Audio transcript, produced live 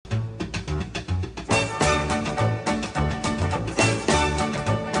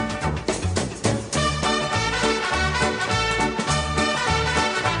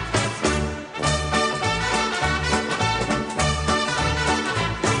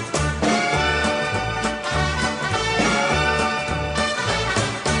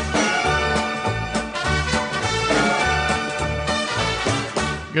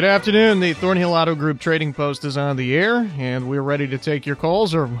Good afternoon. The Thornhill Auto Group Trading Post is on the air, and we're ready to take your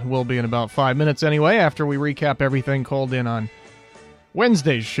calls, or will be in about 5 minutes anyway, after we recap everything called in on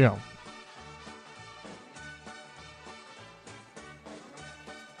Wednesday's show.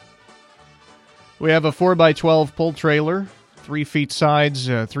 We have a 4x12 pull trailer, 3 feet sides,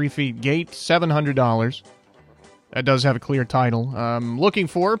 3 feet gate, $700. That does have a clear title. Looking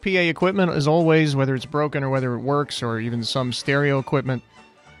for PA equipment, as always, whether it's broken or whether it works, or even some stereo equipment.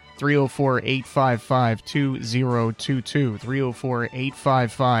 304-855-2022.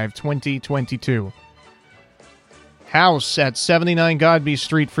 304-855-2022. House at 79 Godby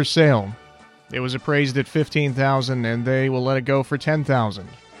Street for sale. It was appraised at $15,000, and they will let it go for $10,000.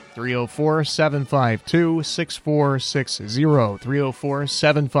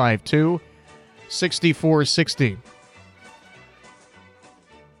 304-752-6460. 304-752-6460.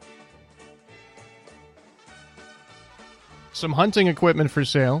 Some hunting equipment for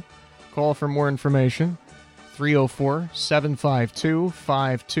sale. Call for more information.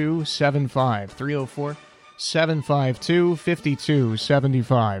 304-752-5275.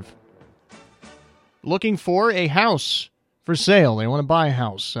 304-752-5275. Looking for a house for sale. They want to buy a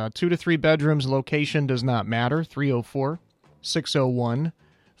house. 2 to 3 bedrooms. Location does not matter. 304-601-5310.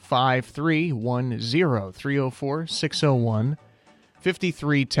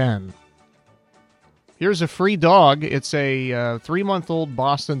 304-601-5310. Here's a free dog. It's a 3-month-old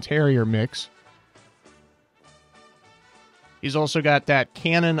Boston Terrier mix. He's also got that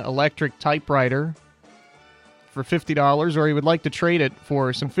Canon electric typewriter for $50, or he would like to trade it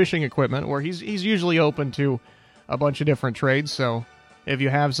for some fishing equipment, or he's usually open to a bunch of different trades. So if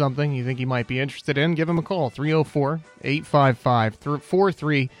you have something you think he might be interested in, give him a call.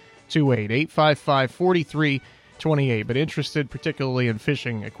 304-855-4328. 855-4328, but interested particularly in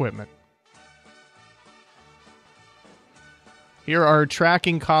fishing equipment. Here are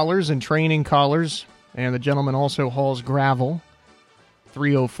tracking collars and training collars, and the gentleman also hauls gravel.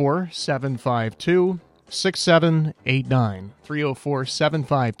 304-752-6789.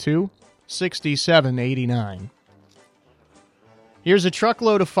 304-752-6789. Here's a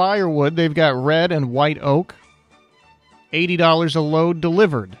truckload of firewood. They've got red and white oak. $80 a load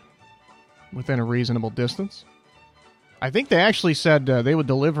delivered within a reasonable distance. I think they actually said they would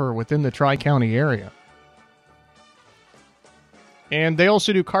deliver within the Tri-County area. And they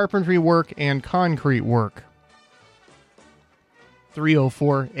also do carpentry work and concrete work.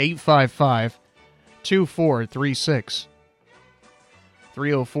 304-855-2436.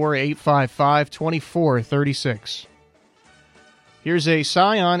 304-855-2436. Here's a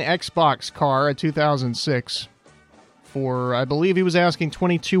Scion Xbox car, a 2006, for, I believe he was asking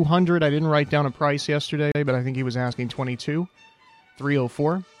 $2,200. I didn't write down a price yesterday, but I think he was asking $22,000.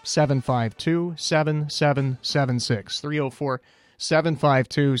 304-752-7776.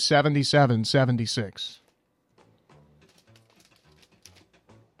 304-752-7776.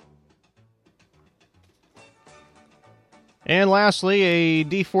 And lastly, a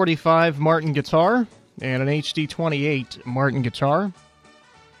D45 Martin guitar and an HD28 Martin guitar.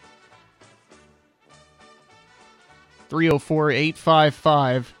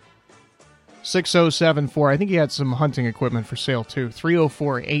 304-855-6074. I think he had some hunting equipment for sale too.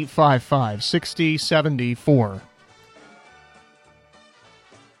 304-855-6074.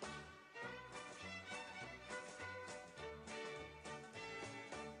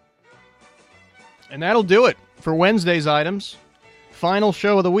 And that'll do it for Wednesday's items. Final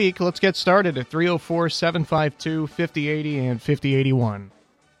show of the week. Let's get started at 304-752-5080 and 5081.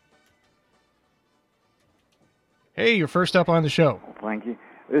 Hey, you're first up on the show. Thank you.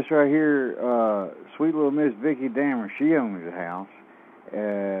 This right here, sweet little Miss Vicki Dammer, she owns the house.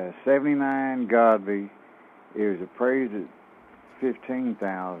 79 Godby. It was appraised at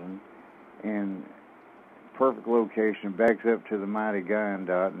 $15,000 and perfect location. Backs up to the mighty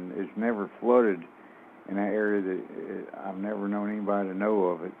Guyandotte, and it's never flooded in that area. That I've never known anybody to know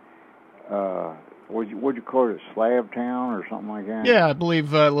of it. What'd you call it, Slab Town or something like that? Yeah, I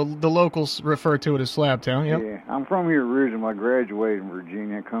believe the locals refer to it as Slab Town. Yep. Yeah, I'm from here originally. I graduated in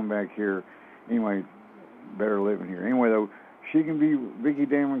Virginia. I come back here. Anyway, better living here. Anyway, though, Vicki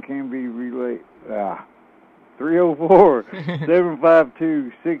Damon can be relayed.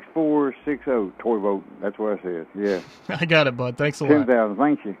 304-752-6460. Toy vote. That's what I said. Yeah. I got it, bud. Thanks a lot. 10,000.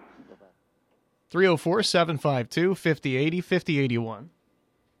 Thank you. 304-752-5080, 5081.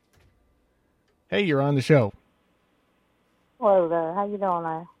 Hey, you're on the show. Hello there. How you doing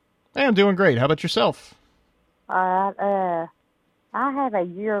there? Hey, I'm doing great. How about yourself? All right. I have a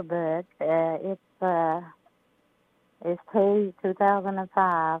yearbook. It's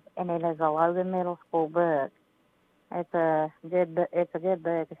 2005, and it is a Logan Middle School book. It's a good book. It's a good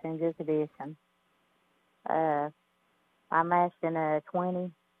book. It's in good condition. I'm asking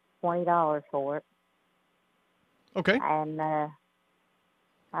 $20 for it, Okay. and I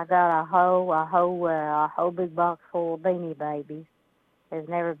got a whole big box full of Beanie Babies. It's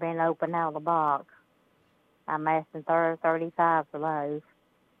never been opened out of the box. I'm asking $35 for those,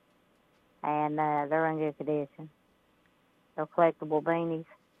 and they're in good condition. They're collectible beanies.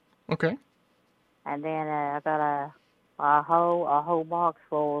 Okay. And then I got a whole box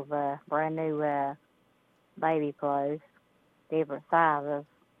full of brand new baby clothes, different sizes,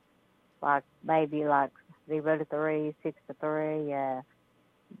 like 0 to 3, 6 to 3,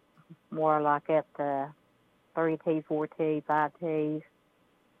 more like up to 3T, 4T, 5Ts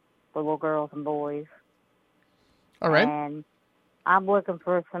for little girls and boys. All right. And I'm looking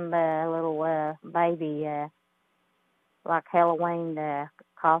for some little baby, like Halloween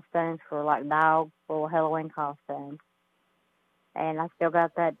costumes for like dogs, little Halloween costumes. And I still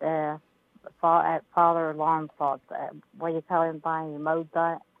got that father alarm clock. What do you call them things?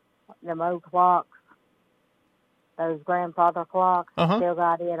 The mode clocks. Those grandfather clocks. Uh-huh. Still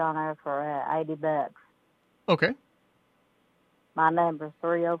got it on there for $80. Okay. My number's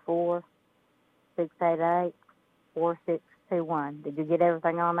 304-688-4621. Did you get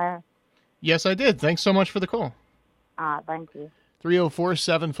everything on there? Yes, I did. Thanks so much for the call. Thank you.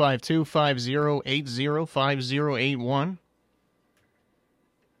 304-752-5080, 5081.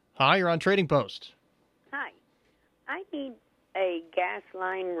 Hi, you're on Trading Post. Hi. I need a gas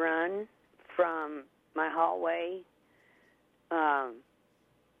line run from my hallway.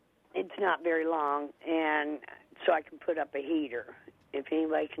 It's not very long, and so I can put up a heater. If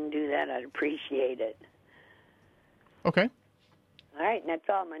anybody can do that, I'd appreciate it. Okay. All right, and that's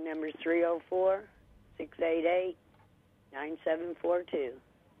all. My number is 304-688-9742.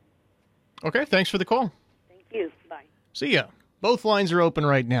 Okay, thanks for the call. Thank you. Bye. See ya. Both lines are open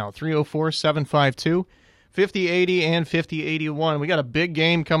right now, 304-752-5080 and 5081. We got a big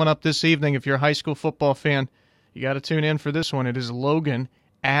game coming up this evening. If you're a high school football fan, you got to tune in for this one. It is Logan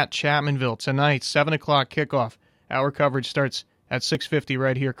at Chapmanville tonight, 7 o'clock kickoff. Our coverage starts at 6:50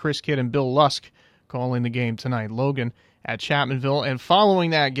 right here. Chris Kidd and Bill Lusk calling the game tonight. Logan at Chapmanville. And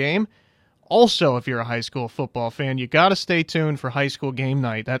following that game, also, if you're a high school football fan, you got to stay tuned for high school game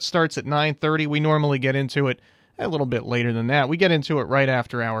night. That starts at 9:30. We normally get into it a little bit later than that. We get into it right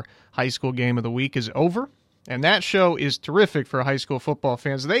after our high school game of the week is over. And that show is terrific for high school football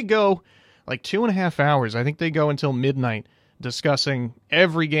fans. They go like 2.5 hours. I think they go until midnight discussing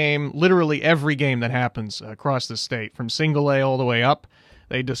every game, literally every game that happens across the state, from single A all the way up.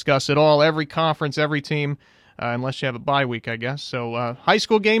 They discuss it all, every conference, every team, unless you have a bye week, I guess. So high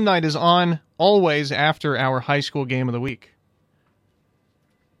school game night is on always after our high school game of the week.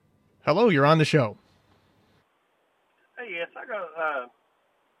 Hello, you're on the show. Hey, yes, I got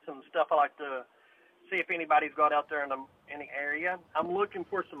some stuff I like to see if anybody's got out there in the area. I'm looking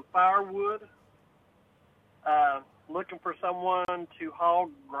for some firewood, looking for someone to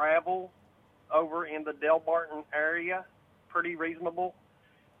haul gravel over in the Del Barton area, pretty reasonable,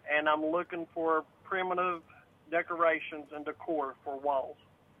 and I'm looking for primitive decorations and decor for walls.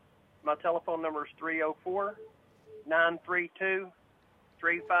 My telephone number is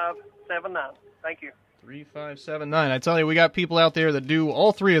 304-932-3579. Thank you. 3579. I tell you, we got people out there that do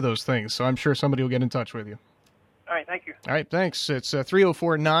all three of those things, so I'm sure somebody will get in touch with you. All right, thank you. All right, thanks. It's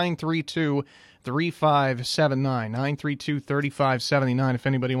 304-932-3579, 932-3579, if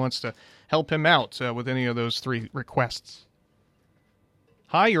anybody wants to help him out with any of those three requests.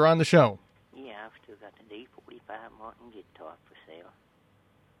 Hi, you're on the show. Yeah, I've still got the D45 Martin guitar for sale.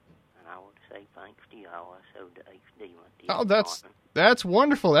 And I want to say thanks to y'all. I sold the HD one. Oh, that's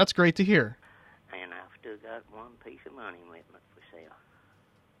wonderful. That's great to hear. And I've still got one piece of money with me for sale.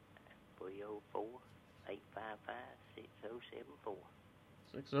 304-855-6074.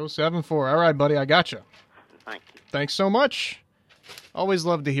 6074. All right, buddy, I got you. Thank you. Thanks so much. Always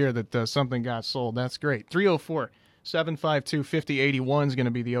love to hear that something got sold. That's great. 304-752-5081 is going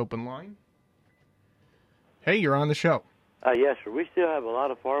to be the open line. Hey, you're on the show. Yes, sir. We still have a lot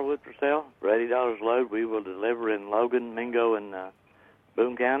of firewood for sale. For $80 load, we will deliver in Logan, Mingo, and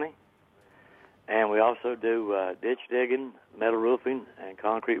Boone County. And we also do ditch digging, metal roofing, and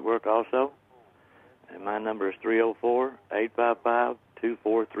concrete work also. And my number is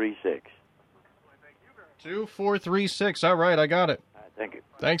 304-855-2436. 2436. All right, I got it. All right, thank you.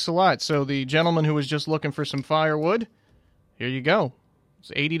 Thanks a lot. So the gentleman who was just looking for some firewood, here you go.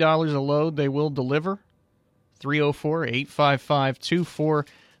 It's $80 a load. They will deliver.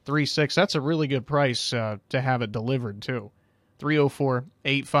 304-855-2436. That's a really good price to have it delivered, too.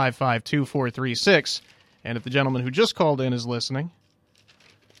 304-855-2436. And if the gentleman who just called in is listening,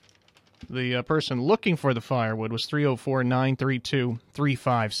 the person looking for the firewood was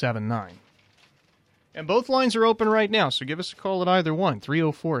 304-932-3579. And both lines are open right now, so give us a call at either one,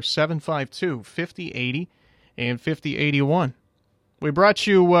 304-752-5080 and 5081. We brought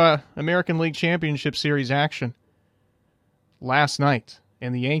you American League Championship Series action last night,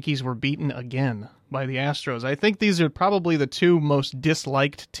 and the Yankees were beaten again by the Astros. I think these are probably the two most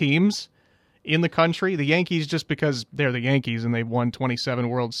disliked teams in the country. The Yankees just because they're the Yankees and they've won 27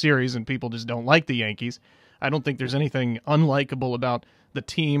 World Series and people just don't like the Yankees. I don't think there's anything unlikable about the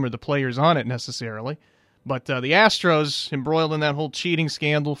team or the players on it necessarily. But the Astros, embroiled in that whole cheating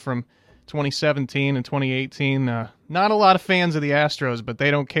scandal from 2017 and 2018, not a lot of fans of the Astros, but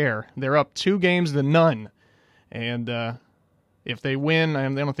they don't care. They're up 2-0. And if they win, I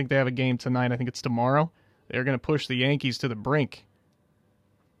don't think they have a game tonight. I think it's tomorrow. They're going to push the Yankees to the brink.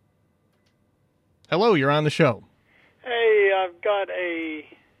 Hello, you're on the show. Hey, I've got a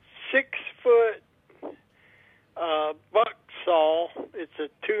 6-foot buck saw. It's a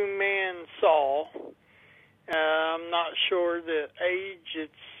 2-man saw. I'm not sure the age.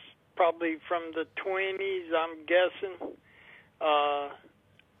 It's probably from the 20s, I'm guessing. I'm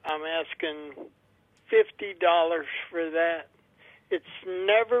asking $50 for that. It's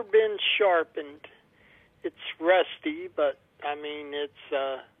never been sharpened. It's rusty, but I mean it's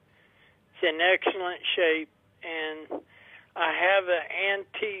in excellent shape. And I have an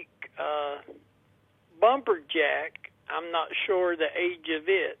antique bumper jack. I'm not sure the age of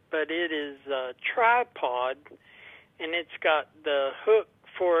it, but it is a tripod, and it's got the hook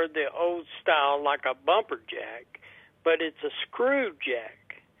for the old style like a bumper jack, but it's a screw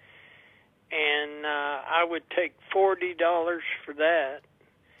jack. And I would take $40 for that.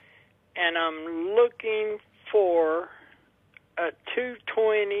 And I'm looking for a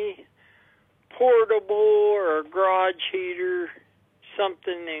 220 portable or garage heater,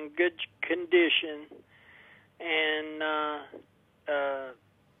 something in good condition. And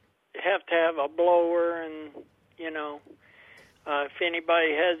have to have a blower, and, if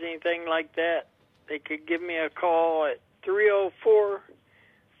anybody has anything like that, they could give me a call at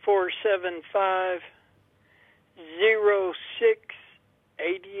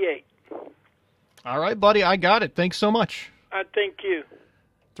 304-475-0688. All right, buddy, I got it. Thanks so much. Thank you.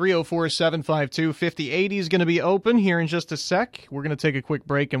 304-752-5080 is going to be open here in just a sec. We're going to take a quick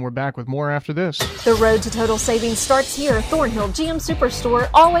break, and we're back with more after this. The road to total savings starts here. Thornhill GM Superstore,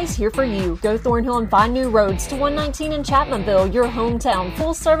 always here for you. Go Thornhill and find new roads to 119 in Chapmanville, your hometown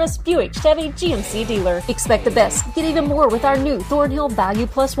full-service Buick Chevy GMC dealer. Expect the best. Get even more with our new Thornhill Value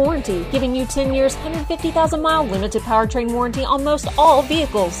Plus warranty, giving you 10 years, 150,000-mile limited powertrain warranty on most all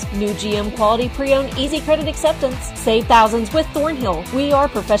vehicles. New GM quality pre-owned easy credit acceptance. Save thousands with Thornhill. We are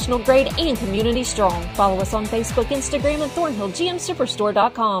professional grade and community strong. Follow us on Facebook, Instagram, and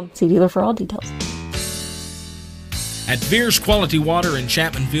ThornhillGMSuperstore.com. See dealer for all details. At Veer's Quality Water in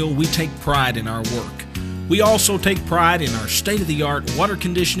Chapmanville, we take pride in our work. We also take pride in our state-of-the-art water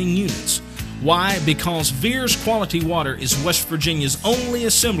conditioning units. Why? Because Veer's Quality Water is West Virginia's only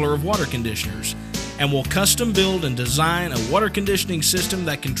assembler of water conditioners and will custom build and design a water conditioning system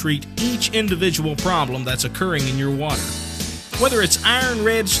that can treat each individual problem that's occurring in your water. Whether it's iron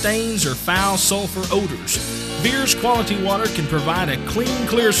red stains or foul sulfur odors, Veer's Quality Water can provide a clean,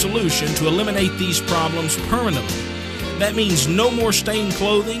 clear solution to eliminate these problems permanently. That means no more stained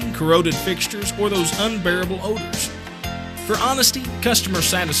clothing, corroded fixtures, or those unbearable odors. For honesty, customer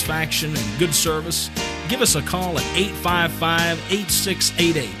satisfaction, and good service, give us a call at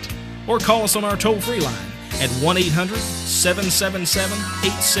 855-8688 or call us on our toll-free line at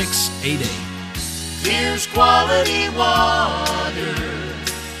 1-800-777-8688. Here's quality water.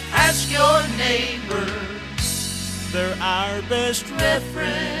 Ask your neighbor. They're our best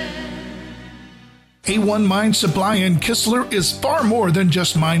reference. A1 Mine Supply in Kistler is far more than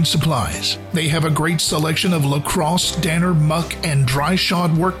just mine supplies. They have a great selection of lacrosse, Danner, muck, and dry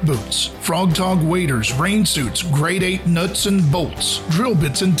shod work boots, frog tog waders, rain suits, grade 8 nuts and bolts, drill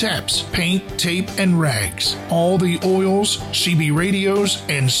bits and taps, paint, tape, and rags, all the oils, CB radios,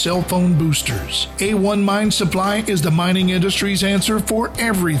 and cell phone boosters. A1 Mine Supply is the mining industry's answer for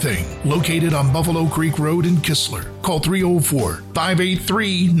everything. Located on Buffalo Creek Road in Kistler. Call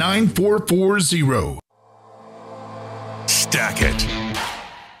 304-583-9440. Stack it.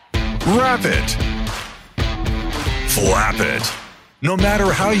 Wrap it. Flap it. No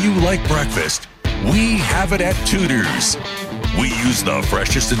matter how you like breakfast, we have it at Tudor's. We use the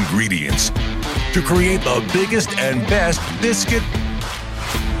freshest ingredients to create the biggest and best biscuit,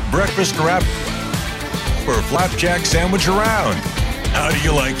 breakfast wrap, or flapjack sandwich around. How do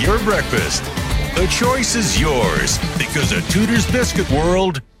you like your breakfast? The choice is yours, because at Tudor's Biscuit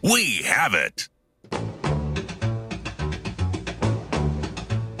World, we have it.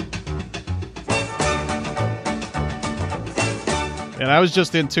 And I was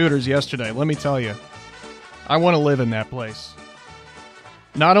just in Tudor's yesterday. Let me tell you, I want to live in that place.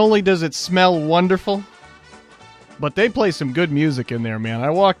 Not only does it smell wonderful, but they play some good music in there, man. I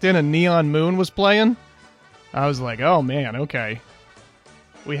walked in and Neon Moon was playing. I was like, oh, man, okay.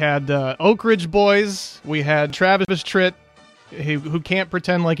 We had Oak Ridge Boys. We had Travis Tritt, who can't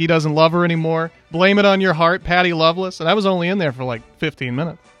pretend like he doesn't love her anymore. Blame It on Your Heart, Patty Loveless. And I was only in there for like 15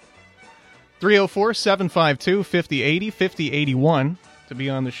 minutes. 304-752-5080, 5081 to be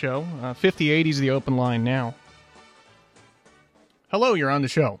on the show. 5080 is the open line now. Hello, you're on the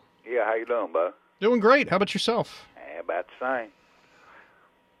show. Yeah, how you doing, bud? Doing great. How about yourself? About the same.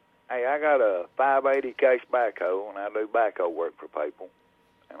 Hey, I got a 580 case backhoe, and I do backhoe work for people,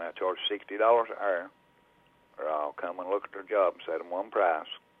 and I charge $60 an hour, or I'll come and look at their job and set them one price.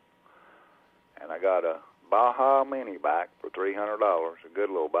 And I got a Baja mini bike for $300, a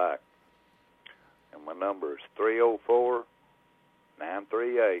good little bike. And my number is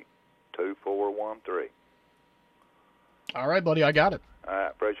 304-938-2413. All right, buddy, I got it. All right,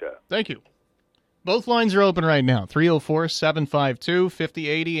 appreciate it. Thank you. Both lines are open right now,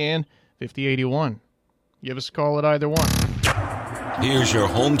 304-752-5080 and 5081. Give us a call at either one. Here's your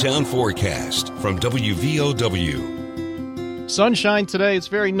hometown forecast from WVOW. Sunshine today. It's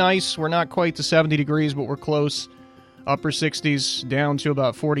very nice. We're not quite to 70 degrees, but we're close. Upper 60s, down to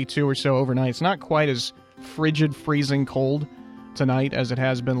about 42 or so overnight. It's not quite as frigid, freezing cold tonight as it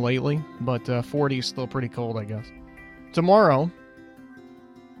has been lately, but 40 is still pretty cold, I guess. Tomorrow,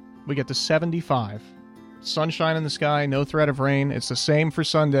 we get to 75. Sunshine in the sky, no threat of rain. It's the same for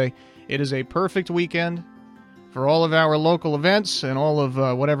Sunday. It is a perfect weekend for all of our local events and all of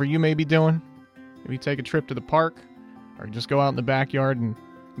whatever you may be doing. Maybe take a trip to the park or just go out in the backyard and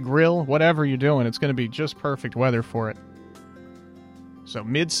grill, whatever you're doing. It's going to be just perfect weather for it. So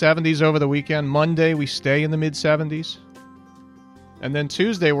mid-70s over the weekend. Monday, we stay in the mid-70s. And then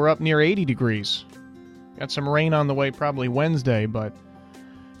Tuesday, we're up near 80 degrees. Got some rain on the way probably Wednesday, but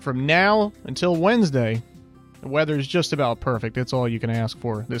from now until Wednesday, the weather is just about perfect. It's all you can ask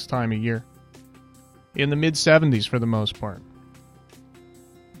for this time of year. In the mid-70s for the most part.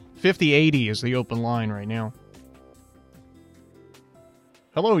 5080 is the open line right now.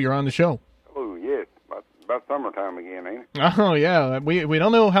 Hello, you're on the show. Oh, yes. About summertime again, ain't it? Oh, yeah. We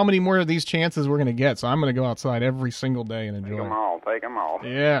don't know how many more of these chances we're going to get, so I'm going to go outside every single day and enjoy it. Take them all.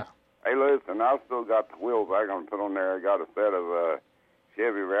 Yeah. Hey, listen, I've still got the wheels I'm going to put on there. I got a set of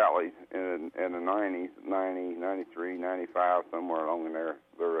Chevy Rallies in the 90s, 90, 93, 95, somewhere along in there.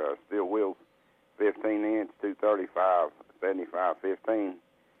 They're steel wheels, 15-inch, 235, 75, 15.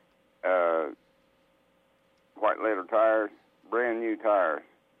 White leather tires, brand new tires.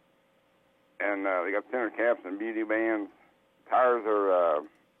 And they got center caps and beauty bands. Tires are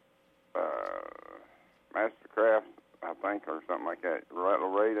Mastercraft, I think, or something like that.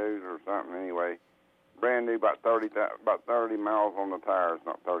 Laredos or something, anyway. Brand new, about 30 miles on the tires,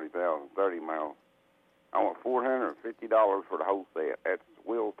 not 30,000, 30 miles. I want $450 for the whole set. That's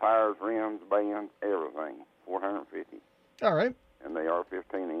wheels, tires, rims, bands, everything. $450. All right. And they are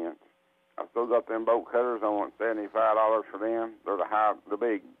 15-inch. I've still got them bolt cutters. I want $75 for them. They're the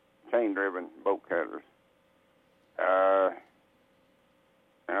big chain-driven bolt cutters. And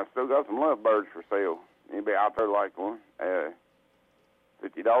I've still got some lovebirds for sale. Anybody out there like one? $50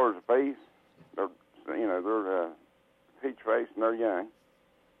 a piece. They're peach face and they're young.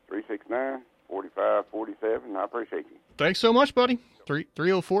 369-4547. I appreciate you. Thanks so much, buddy.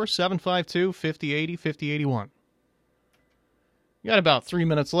 304-752-5080, 5081. You got about 3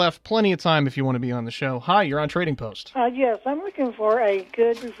 minutes left. Plenty of time if you want to be on the show. Hi, you're on Trading Post. Yes, I'm looking for a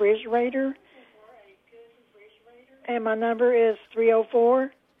good refrigerator. And my number is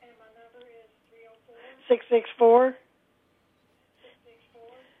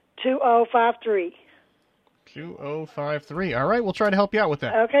 304-664-2053. $2053. All right, we'll try to help you out with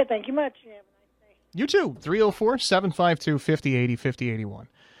that. Okay, thank you much. You too. 304-752-5080, 5081.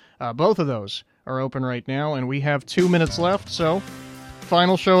 Both of those are open right now, and we have 2 minutes left, so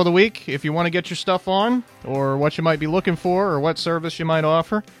final show of the week. If you want to get your stuff on, or what you might be looking for, or what service you might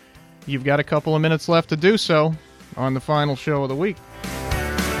offer, you've got a couple of minutes left to do so on the final show of the week.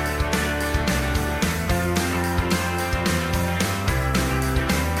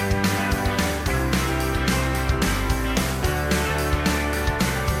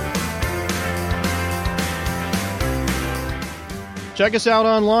 Check us out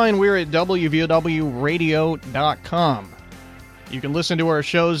online. We're at WVOWradio.com. You can listen to our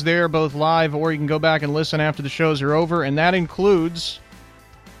shows there, both live, or you can go back and listen after the shows are over, and that includes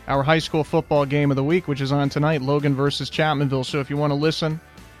our high school football game of the week, which is on tonight, Logan versus Chapmanville. So if you want to listen,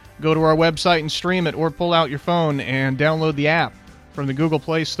 go to our website and stream it, or pull out your phone and download the app from the Google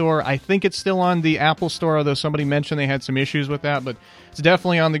Play Store. I think it's still on the Apple Store, although somebody mentioned they had some issues with that, but it's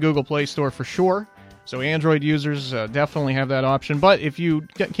definitely on the Google Play Store for sure. So Android users definitely have that option. But if you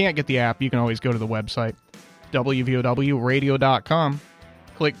can't get the app, you can always go to the website, WVOWradio.com.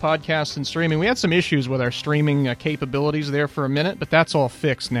 Click podcast and streaming. We had some issues with our streaming capabilities there for a minute, but that's all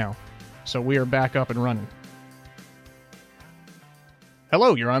fixed now. So we are back up and running.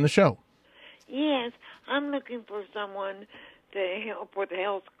 Hello, you're on the show. Yes, I'm looking for someone to help with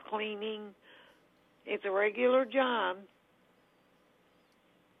house cleaning. It's a regular job.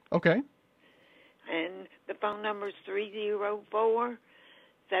 Okay. And the phone number is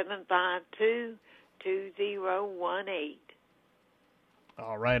 304-752-2018.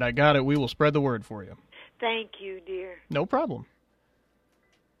 All right, I got it. We will spread the word for you. Thank you, dear. No problem.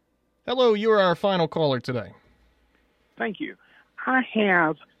 Hello, you are our final caller today. Thank you. I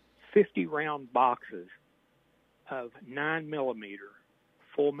have 50 round boxes of 9mm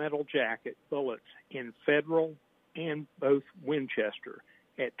full metal jacket bullets in Federal and both Winchester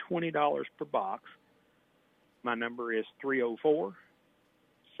at $20 per box. My number is 304-784-9110.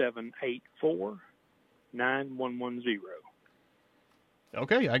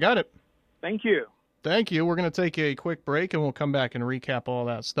 Okay, I got it. Thank you. Thank you. We're going to take a quick break, and we'll come back and recap all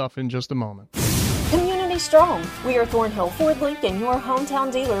that stuff in just a moment. Community strong. We are Thornhill Ford Lincoln, your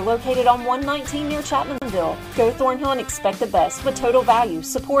hometown dealer located on 119 near Chapmanville. Go Thornhill and expect the best with total value,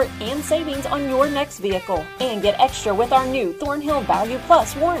 support, and savings on your next vehicle. And get extra with our new Thornhill Value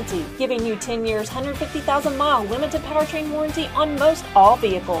Plus warranty, giving you 10 years, 150,000-mile limited powertrain warranty on most all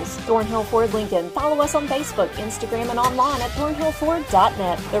vehicles. Thornhill Ford Lincoln. Follow us on Facebook, Instagram, and online at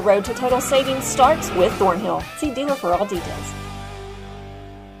thornhillford.net. The road to total savings starts with Thornhill. See dealer for all details.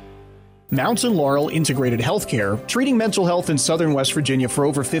 Mountain Laurel Integrated Healthcare, treating mental health in southern West Virginia for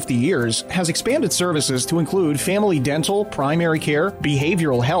over 50 years, has expanded services to include family dental, primary care,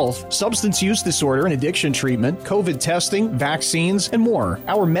 behavioral health, substance use disorder and addiction treatment, COVID testing, vaccines, and more.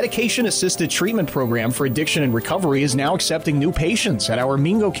 Our medication-assisted treatment program for addiction and recovery is now accepting new patients at our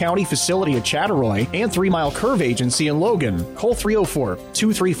Mingo County facility at Chatteroy and 3 Mile Curve Agency in Logan. Call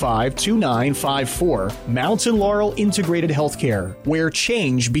 304-235-2954. Mountain Laurel Integrated Healthcare, where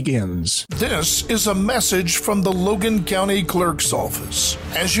change begins. This is a message from the Logan County Clerk's Office.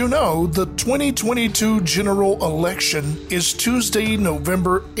 As you know, the 2022 general election is Tuesday,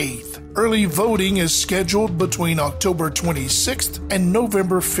 November 8th. Early voting is scheduled between October 26th and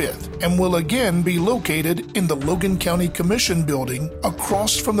November 5th and will again be located in the Logan County Commission building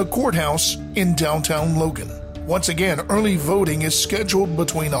across from the courthouse in downtown Logan. Once again, early voting is scheduled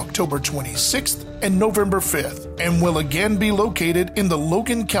between October 26th and November 5th and will again be located in the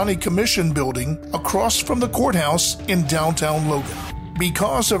Logan County Commission building across from the courthouse in downtown Logan.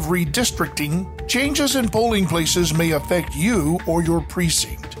 Because of redistricting, changes in polling places may affect you or your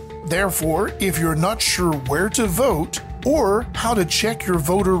precinct. Therefore, if you're not sure where to vote or how to check your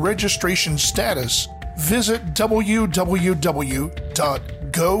voter registration status, visit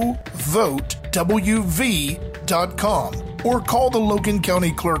www.govotewv.com or call the Logan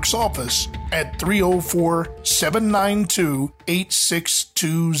County Clerk's Office at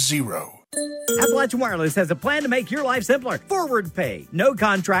 304-792-8620. Appalachian Wireless has a plan to make your life simpler. Forward pay. No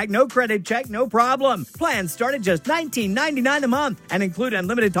contract, no credit check, no problem. Plans start at just $19.99 a month and include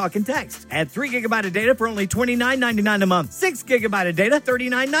unlimited talk and text. Add 3 gigabyte of data for only $29.99 a month. 6 gigabyte of data,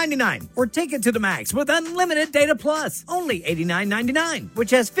 $39.99. Or take it to the max with unlimited data plus, only $89.99,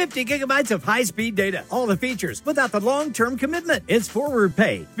 which has 50 gigabytes of high-speed data. All the features without the long-term commitment. It's forward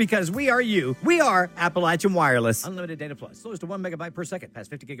pay because we are you. We are Appalachian Wireless. Unlimited data plus. Slows to 1 megabyte per second. Past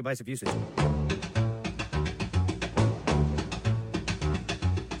 50 gigabytes of usage.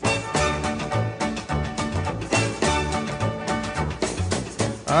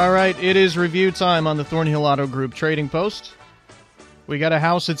 All right, it is review time on the Thornhill Auto Group Trading Post. We got a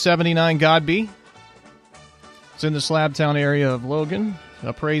house at 79 Godby. It's in the Slabtown area of Logan,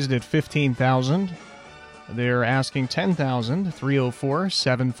 appraised at $15,000. They're asking $10,000.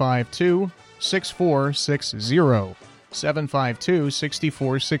 304-752-6460.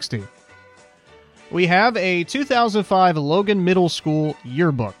 752-6460. We have a 2005 Logan Middle School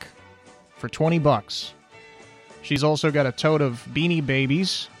yearbook for $20. She's also got a tote of Beanie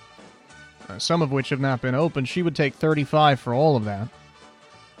Babies, some of which have not been opened. She would take $35 for all of that.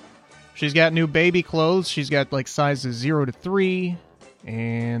 She's got new baby clothes. She's got like sizes 0 to 3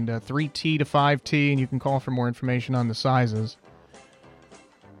 and 3T to 5T, and you can call for more information on the sizes.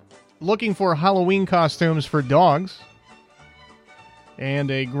 Looking for Halloween costumes for dogs. And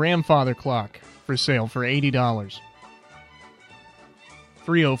a grandfather clock for sale for $80.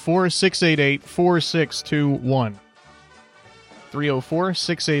 304-688-4621.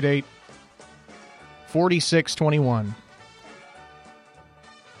 304-688-4621.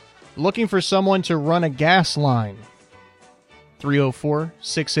 Looking for someone to run a gas line.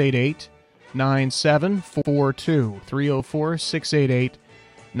 304-688-9742.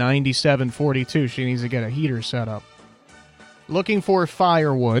 304-688-9742. She needs to get a heater set up. Looking for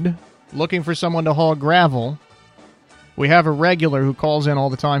firewood. Looking for someone to haul gravel. We have a regular who calls in all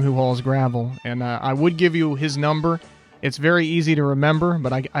the time who hauls gravel, and I would give you his number. It's very easy to remember,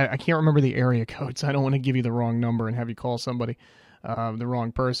 but I can't remember the area codes. I don't want to give you the wrong number and have you call somebody, the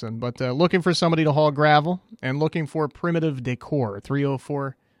wrong person. But looking for somebody to haul gravel and looking for primitive decor.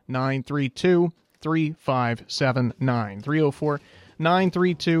 304-932-3579.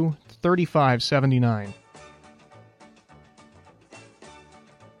 304-932-3579.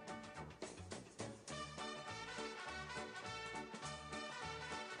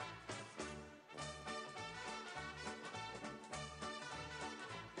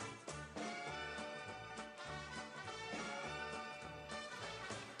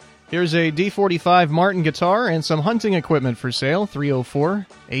 Here's a D45 Martin guitar and some hunting equipment for sale.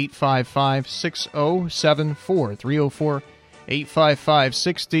 304-855-6074.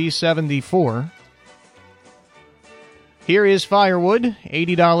 304-855-6074. Here is firewood,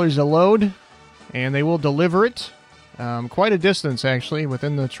 $80 a load, and they will deliver it quite a distance, actually,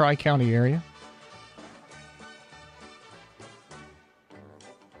 within the Tri-County area.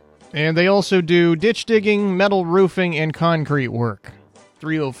 And they also do ditch digging, metal roofing, and concrete work.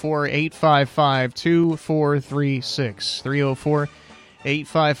 304-855-2436.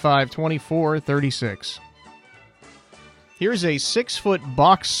 304-855-2436. Here's a 6-foot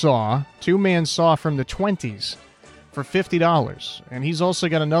box saw, 2-man saw from the 20s for $50. And he's also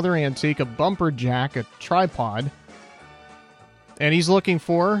got another antique, a bumper jack, a tripod. And he's looking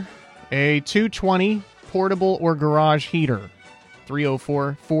for a 220 portable or garage heater.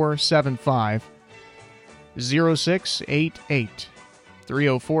 304-475-0688.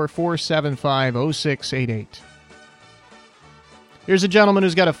 304-475-0688. Here's a gentleman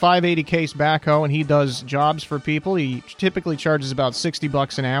who's got a 580 case backhoe, and he does jobs for people. He typically charges about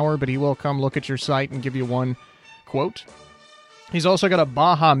 $60 an hour, but he will come look at your site and give you one quote. He's also got a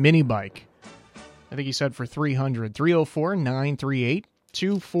Baja mini bike. I think he said for $300.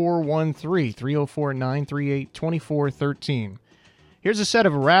 304-938-2413. 304-938-2413. Here's a set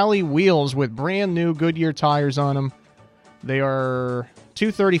of rally wheels with brand new Goodyear tires on them. They are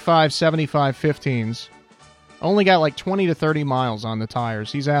 235/75/15s. Only got like 20 to 30 miles on the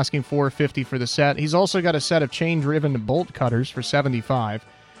tires. He's asking $450 for the set. He's also got a set of chain-driven bolt cutters for $75.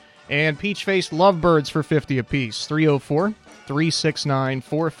 And peach-faced lovebirds for $50 apiece.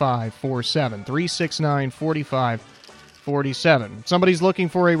 304-369-4547. 369-4547. Somebody's looking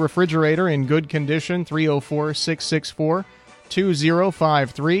for a refrigerator in good condition.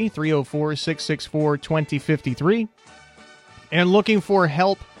 304-664-2053. 304-664-2053. And looking for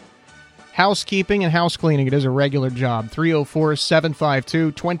help housekeeping and house cleaning. It is a regular job.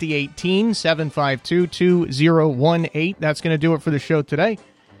 304-752-2018, 752-2018. That's going to do it for the show today.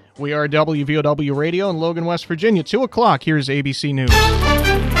 We are WVOW Radio in Logan, West Virginia. 2 o'clock. Here's ABC News.